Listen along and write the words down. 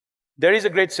There is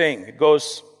a great saying. It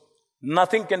goes,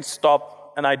 nothing can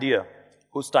stop an idea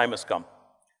whose time has come.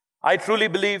 I truly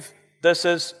believe this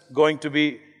is going to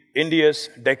be India's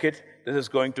decade. This is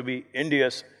going to be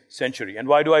India's century. And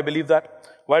why do I believe that?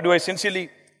 Why do I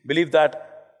sincerely believe that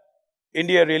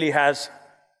India really has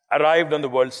arrived on the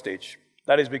world stage?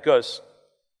 That is because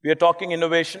we are talking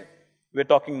innovation, we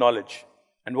are talking knowledge.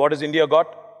 And what has India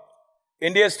got?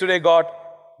 India has today got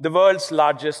the world's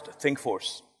largest think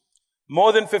force.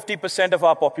 More than 50% of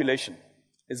our population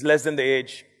is less than the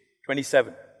age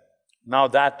 27. Now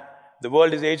that the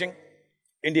world is aging,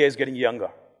 India is getting younger.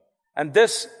 And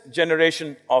this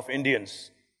generation of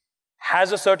Indians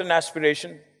has a certain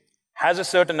aspiration, has a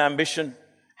certain ambition,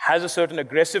 has a certain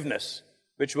aggressiveness,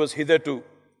 which was hitherto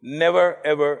never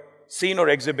ever seen or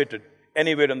exhibited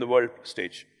anywhere on the world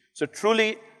stage. So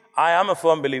truly, I am a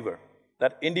firm believer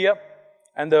that India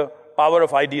and the power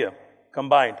of idea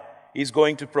combined is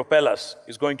going to propel us,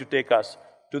 is going to take us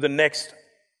to the next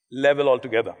level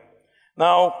altogether.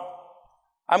 Now,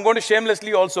 I'm going to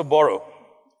shamelessly also borrow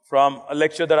from a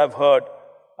lecture that I've heard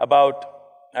about,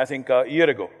 I think, a year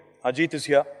ago. Ajit is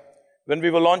here. When we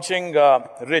were launching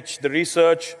RICH, the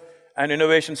Research and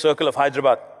Innovation Circle of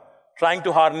Hyderabad, trying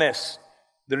to harness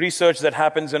the research that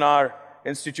happens in our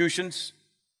institutions,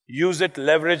 use it,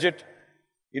 leverage it,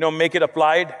 make it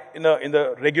applied in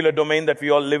the regular domain that we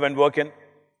all live and work in.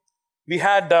 We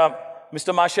had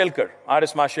Mr. Mashelkar,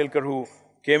 R.S. Mashelkar, who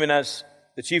came in as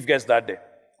the chief guest that day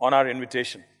on our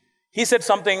invitation. He said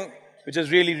something which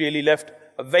has really, really left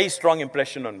a very strong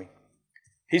impression on me.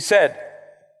 He said,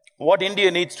 what India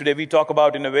needs today, we talk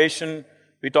about innovation,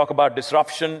 we talk about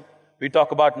disruption, we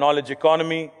talk about knowledge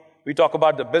economy, we talk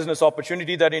about the business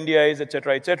opportunity that India is,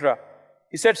 etc., etc.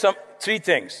 He said three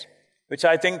things, which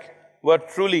I think were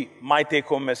truly my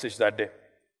take-home message that day.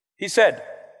 He said,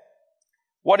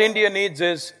 what India needs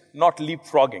is not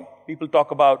leapfrogging. People talk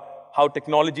about how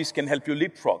technologies can help you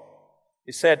leapfrog.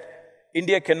 He said,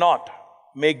 India cannot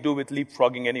make do with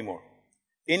leapfrogging anymore.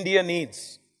 India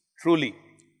needs, truly,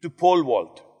 to pole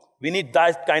vault. We need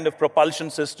that kind of propulsion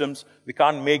systems. We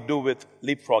can't make do with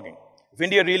leapfrogging. If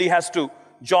India really has to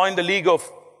join the league of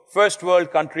first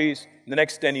world countries in the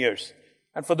next 10 years,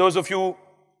 and for those of you,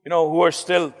 who are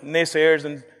still naysayers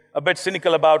and a bit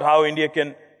cynical about how India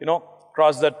can,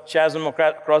 cross that chasm or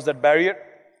cross that barrier,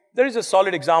 there is a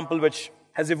solid example which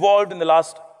has evolved in the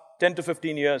last 10 to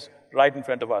 15 years right in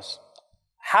front of us.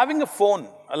 Having a phone,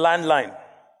 a landline,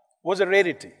 was a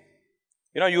rarity.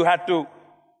 You had to,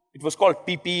 it was called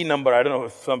PPE number. I don't know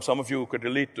if some of you could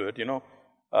relate to it,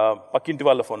 Pakinti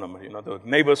wala phone number, the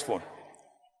neighbor's phone.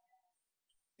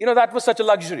 That was such a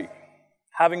luxury,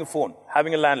 having a phone,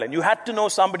 having a landline. You had to know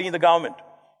somebody in the government.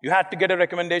 You had to get a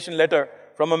recommendation letter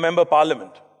from a member of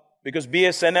parliament because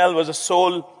BSNL was a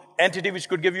sole entity which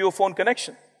could give you a phone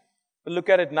connection. But look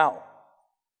at it now.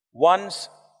 Once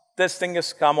this thing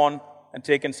has come on and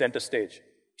taken center stage.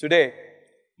 Today,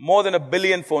 more than 1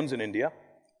 billion phones in India,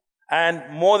 and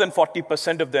more than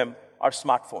 40% of them are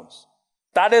smartphones.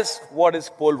 That is what is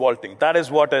pole vaulting. That is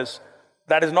not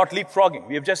leapfrogging.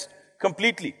 We have just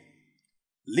completely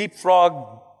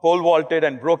leapfrogged, pole vaulted,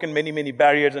 and broken many, many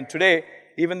barriers. And today,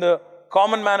 even the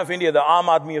common man of India, the Aam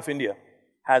Aadmi of India,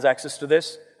 has access to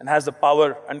this and has the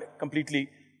power and completely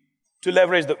to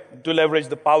leverage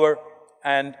the power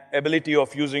and ability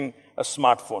of using a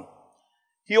smartphone.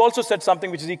 He also said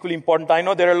something which is equally important. I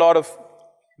know there are a lot of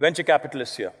venture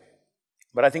capitalists here,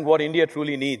 but I think what India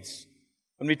truly needs,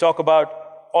 when we talk about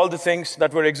all the things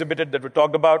that were exhibited, that were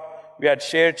talked about, we had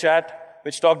Share Chat,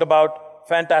 which talked about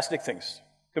fantastic things.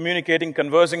 Communicating,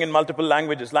 conversing in multiple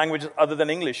languages other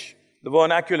than English, the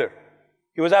vernacular.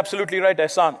 He was absolutely right,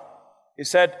 Ehsan. He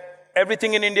said,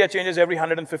 everything in India changes every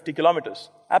 150 kilometers.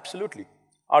 Absolutely.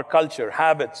 Our culture,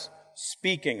 habits,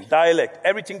 speaking, dialect,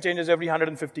 everything changes every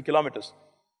 150 kilometers.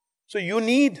 So you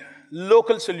need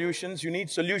local solutions, you need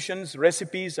solutions,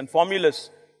 recipes, and formulas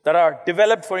that are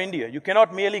developed for India. You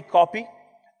cannot merely copy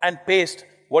and paste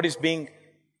what is being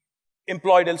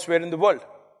employed elsewhere in the world.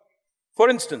 For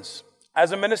instance,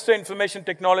 as a Minister of Information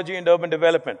Technology and Urban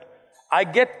Development, I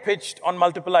get pitched on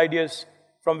multiple ideas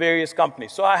from various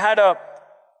companies. So I had a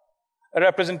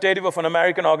representative of an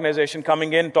American organization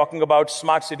coming in talking about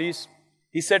smart cities.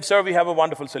 He said, sir, we have a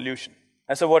wonderful solution.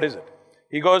 I said, what is it?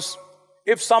 He goes,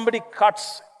 if somebody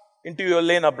cuts into your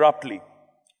lane abruptly,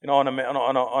 on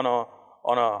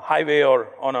a highway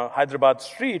or on a Hyderabad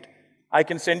street, I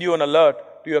can send you an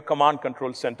alert to your command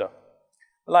control center.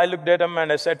 Well, I looked at him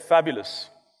and I said, fabulous.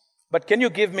 But can you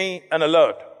give me an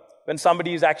alert when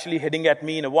somebody is actually heading at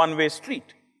me in a one-way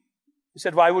street? He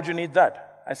said, why would you need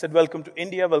that? I said, welcome to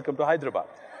India, welcome to Hyderabad.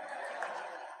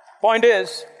 Point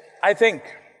is, I think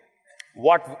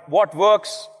what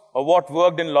works or what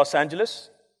worked in Los Angeles,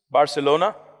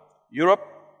 Barcelona, Europe,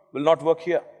 will not work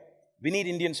here. We need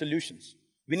Indian solutions.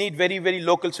 We need very, very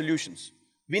local solutions.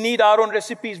 We need our own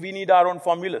recipes. We need our own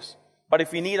formulas. But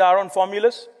if we need our own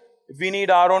formulas, if we need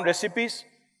our own recipes,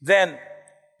 then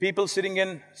people sitting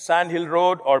in Sand Hill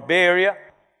Road or Bay Area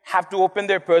have to open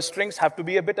their purse strings, have to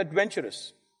be a bit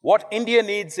adventurous. What India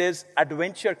needs is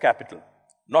adventure capital,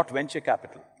 not venture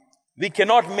capital. We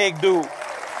cannot make do.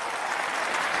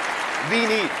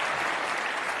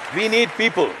 We need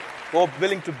people who are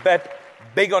willing to bet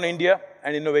big on India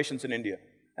and innovations in India.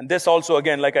 And this also,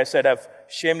 again, like I said, I've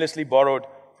shamelessly borrowed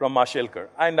from Mashelkar.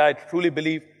 And I truly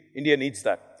believe India needs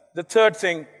that. The third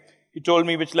thing he told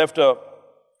me, which left a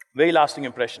very lasting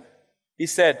impression. He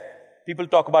said, people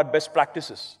talk about best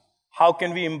practices. How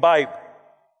can we imbibe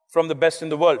from the best in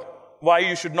the world? Why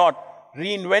you should not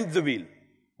reinvent the wheel?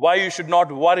 Why you should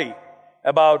not worry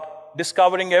about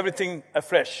discovering everything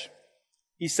afresh?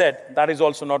 He said, that is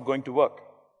also not going to work.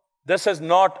 This is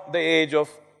not the age of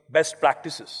best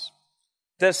practices.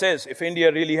 This is, if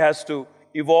India really has to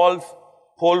evolve,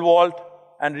 pole vault,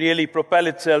 and really propel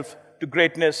itself to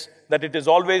greatness that it has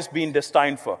always been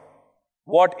destined for.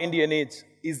 What India needs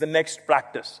is the next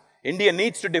practice. India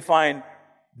needs to define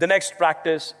the next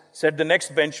practice, set the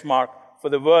next benchmark for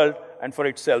the world and for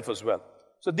itself as well.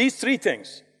 So these three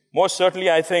things, most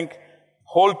certainly I think,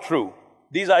 hold true.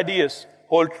 These ideas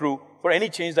hold true for any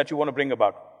change that you want to bring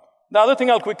about. The other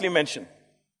thing I'll quickly mention,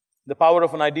 the power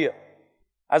of an idea.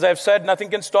 As I've said, nothing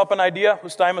can stop an idea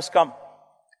whose time has come.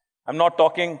 I'm not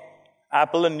talking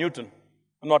Apple and Newton.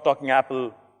 I'm not talking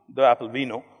Apple, the Apple we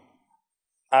know.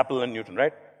 Apple and Newton,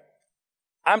 right?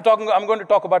 I'm going to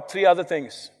talk about three other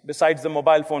things besides the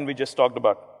mobile phone we just talked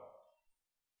about.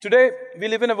 Today, we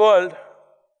live in a world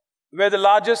where the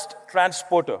largest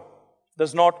transporter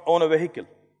does not own a vehicle,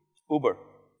 Uber.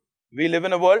 We live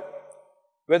in a world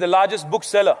where the largest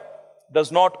bookseller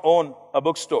does not own a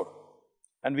bookstore.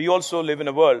 And we also live in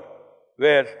a world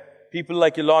where people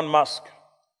like Elon Musk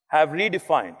have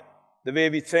redefined the way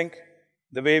we think,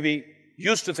 the way we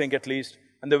used to think at least,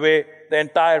 and the way the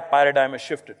entire paradigm has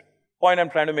shifted. Point I'm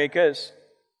trying to make is,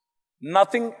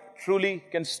 nothing truly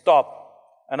can stop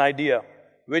an idea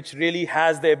which really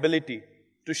has the ability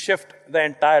to shift the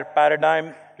entire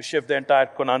paradigm, to shift the entire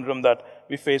conundrum that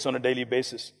we face on a daily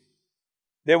basis.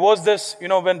 There was this,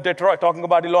 when Detroit, talking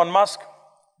about Elon Musk,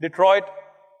 Detroit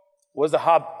was the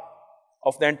hub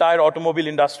of the entire automobile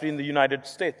industry in the United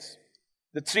States.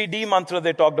 The 3D mantra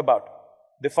they talked about: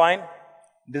 define,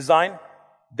 design,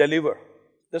 deliver.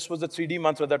 This was the 3D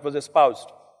mantra that was espoused.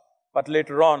 But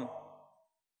later on,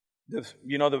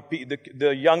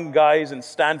 the young guys in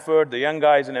Stanford, the young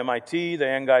guys in MIT, the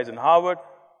young guys in Harvard,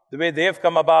 the way they've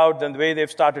come about and the way they've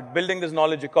started building this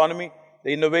knowledge economy,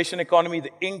 the innovation economy,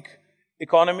 the ink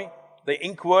economy, the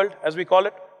ink world, as we call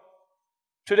it.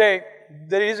 Today,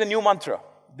 there is a new mantra,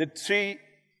 the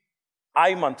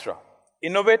 3I mantra: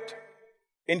 innovate,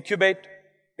 incubate,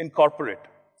 incorporate.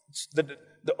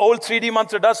 The old 3D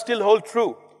mantra does still hold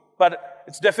true, but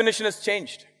its definition has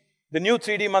changed. The new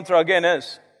 3D mantra again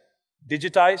is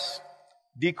digitize,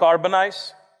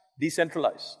 decarbonize,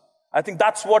 decentralize. I think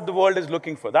that's what the world is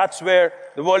looking for. That's where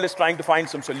the world is trying to find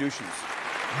some solutions.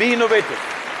 Be innovative,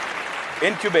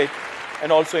 incubate,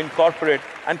 and also incorporate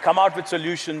and come out with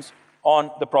solutions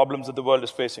on the problems that the world is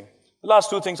facing. The last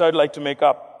two things I'd like to make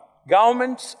up.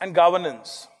 Governments and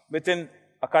governance within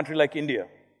a country like India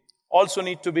also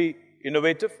need to be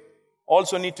innovative,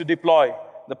 also need to deploy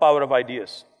the power of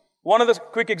ideas. One of the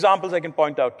quick examples I can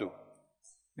point out to.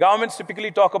 Governments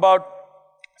typically talk about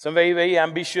some very, very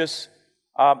ambitious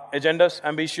agendas,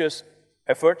 ambitious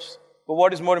efforts. But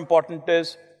what is more important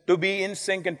is to be in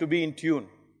sync and to be in tune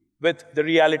with the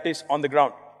realities on the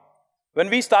ground. When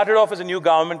we started off as a new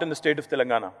government in the state of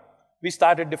Telangana, we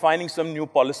started defining some new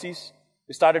policies.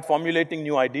 We started formulating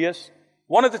new ideas.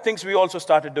 One of the things we also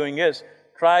started doing is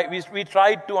we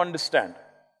tried to understand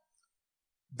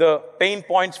the pain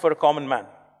points for a common man.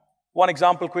 One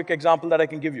example, quick example that I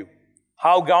can give you.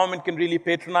 How government can really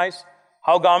patronize,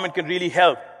 how government can really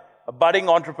help a budding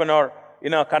entrepreneur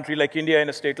in a country like India, in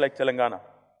a state like Telangana.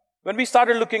 When we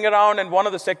started looking around, and one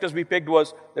of the sectors we picked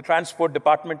was the transport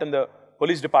department and the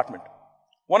police department.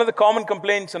 One of the common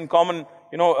complaints and common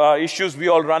issues we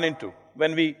all run into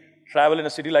when we travel in a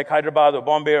city like Hyderabad or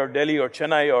Bombay or Delhi or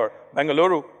Chennai or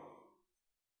Bengaluru,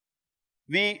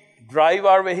 we drive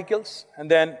our vehicles and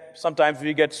then sometimes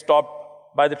we get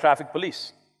stopped by the traffic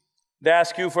police. They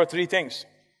ask you for three things.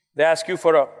 They ask you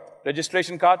for a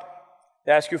registration card,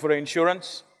 they ask you for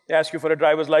insurance, they ask you for a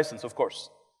driver's license, of course.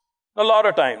 A lot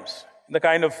of times, the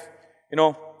kind of,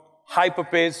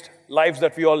 hyper-paced lives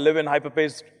that we all live in,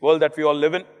 hyper-paced world that we all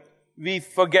live in, we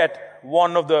forget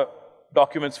one of the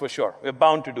documents for sure. We're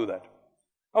bound to do that.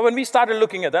 Now, when we started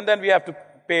looking at that, then we have to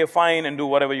pay a fine and do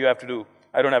whatever you have to do.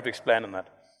 I don't have to explain on that.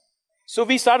 So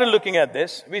we started looking at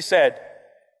this. We said,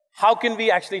 how can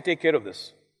we actually take care of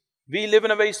this? We live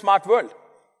in a very smart world.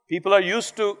 People are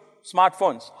used to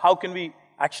smartphones. How can we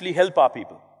actually help our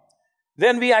people?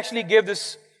 Then we actually gave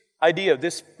this idea,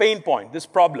 this pain point, this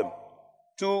problem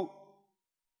to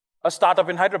a startup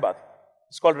in Hyderabad.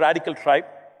 It's called Radical Tribe.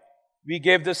 We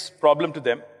gave this problem to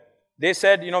them. They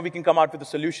said, we can come out with a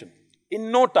solution.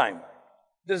 In no time,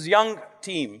 this young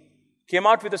team came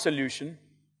out with a solution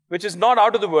which is not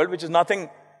out of the world, which is nothing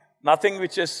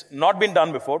which has not been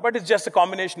done before, but it's just a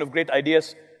combination of great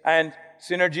ideas and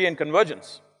synergy and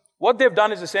convergence. What they've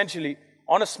done is essentially,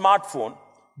 on a smartphone,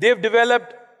 they've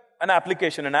developed an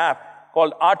application, an app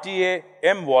called RTA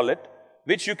M-Wallet,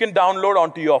 which you can download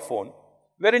onto your phone,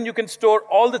 wherein you can store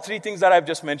all the three things that I've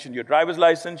just mentioned, your driver's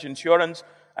license, insurance,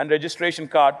 and registration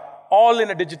card, all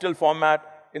in a digital format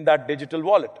in that digital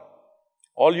wallet.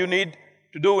 All you need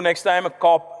to do next time a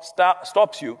cop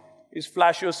stops you is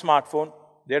flash your smartphone.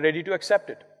 They're ready to accept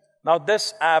it. Now,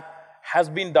 this app has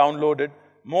been downloaded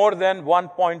more than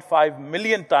 1.5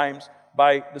 million times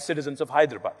by the citizens of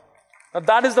Hyderabad. Now,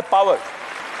 that is the power.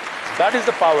 That is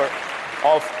the power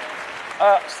of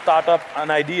a startup,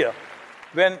 an idea,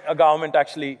 when a government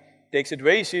actually takes it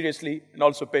very seriously and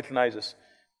also patronizes.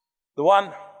 The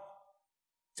one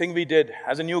thing we did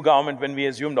as a new government when we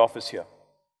assumed office here,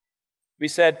 we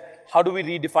said, how do we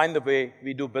redefine the way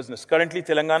we do business? Currently,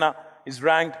 Telangana is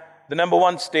ranked the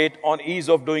 #1 state on ease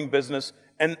of doing business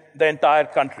in the entire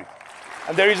country.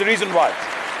 And there is a reason why.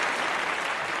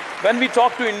 When we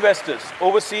talk to investors,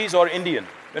 overseas or Indian,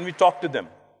 when we talk to them,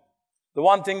 the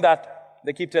one thing that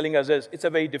they keep telling us is, it's a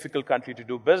very difficult country to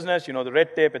do business, the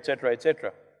red tape, etc.,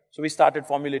 etc. So we started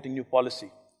formulating new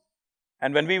policy.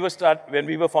 And when we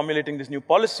were formulating this new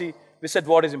policy, we said,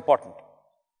 what is important?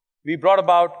 We brought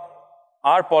about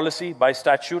our policy by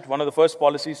statute, one of the first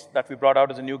policies that we brought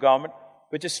out as a new government,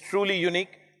 which is truly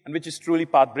unique and which is truly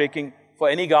path-breaking for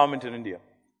any government in India.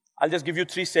 I'll just give you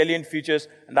 3 salient features,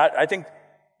 and I think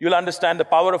you'll understand the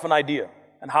power of an idea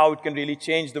and how it can really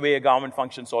change the way a government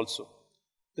functions also.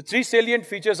 The 3 salient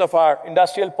features of our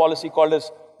industrial policy called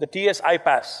as the TS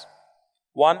iPass.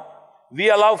 1, we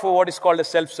allow for what is called a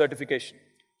self-certification.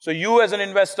 So you as an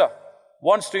investor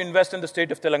wants to invest in the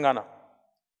state of Telangana.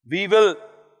 We will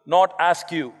not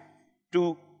ask you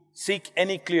to seek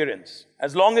any clearance.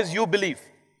 As long as you believe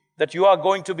that you are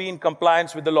going to be in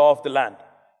compliance with the law of the land,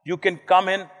 you can come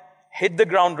in, hit the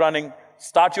ground running,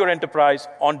 start your enterprise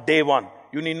on day 1.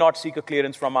 You need not seek a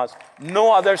clearance from us.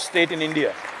 No other state in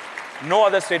India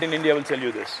will tell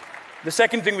you this. The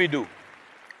second thing we do,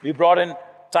 we brought in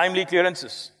timely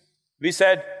clearances. We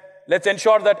said, let's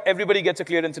ensure that everybody gets a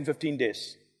clearance in 15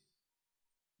 days.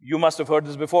 You must have heard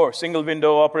this before, single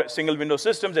window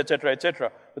systems, etc.,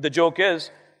 etc. But the joke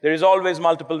is, there is always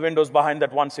multiple windows behind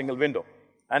that one single window.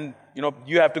 And,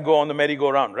 you have to go on the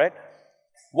merry-go-round, right?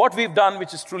 What we've done,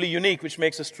 which is truly unique, which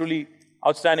makes us truly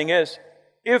outstanding is,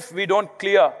 if we don't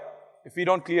clear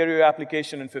your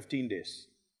application in 15 days,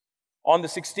 on the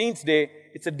 16th day,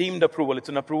 it's a deemed approval. It's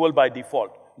an approval by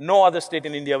default. No other state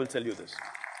in India will tell you this.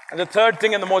 And the third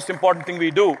thing and the most important thing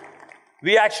we do,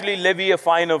 we actually levy a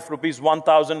fine of rupees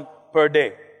 1,000 per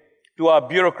day to our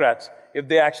bureaucrats if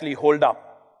they actually hold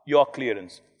up your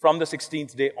clearance from the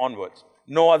 16th day onwards.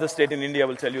 No other state in India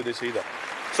will tell you this either.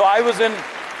 So I was in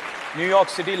New York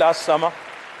City last summer.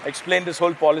 I explained this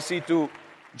whole policy to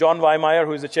John Weimeyer,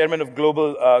 who is the chairman of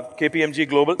KPMG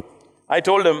Global. I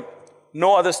told him,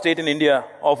 no other state in India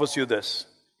offers you this.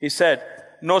 He said,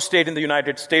 no state in the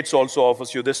United States also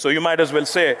offers you this. So you might as well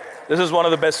say, this is one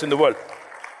of the best in the world.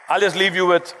 I'll just leave you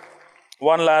with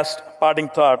one last parting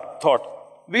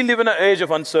thought. We live in an age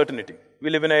of uncertainty. We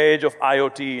live in an age of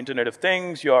IoT, Internet of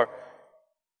Things.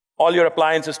 All your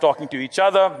appliances talking to each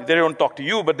other. They don't talk to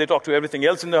you, but they talk to everything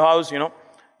else in the house, the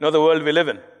world we live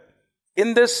in.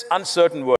 In this uncertain world,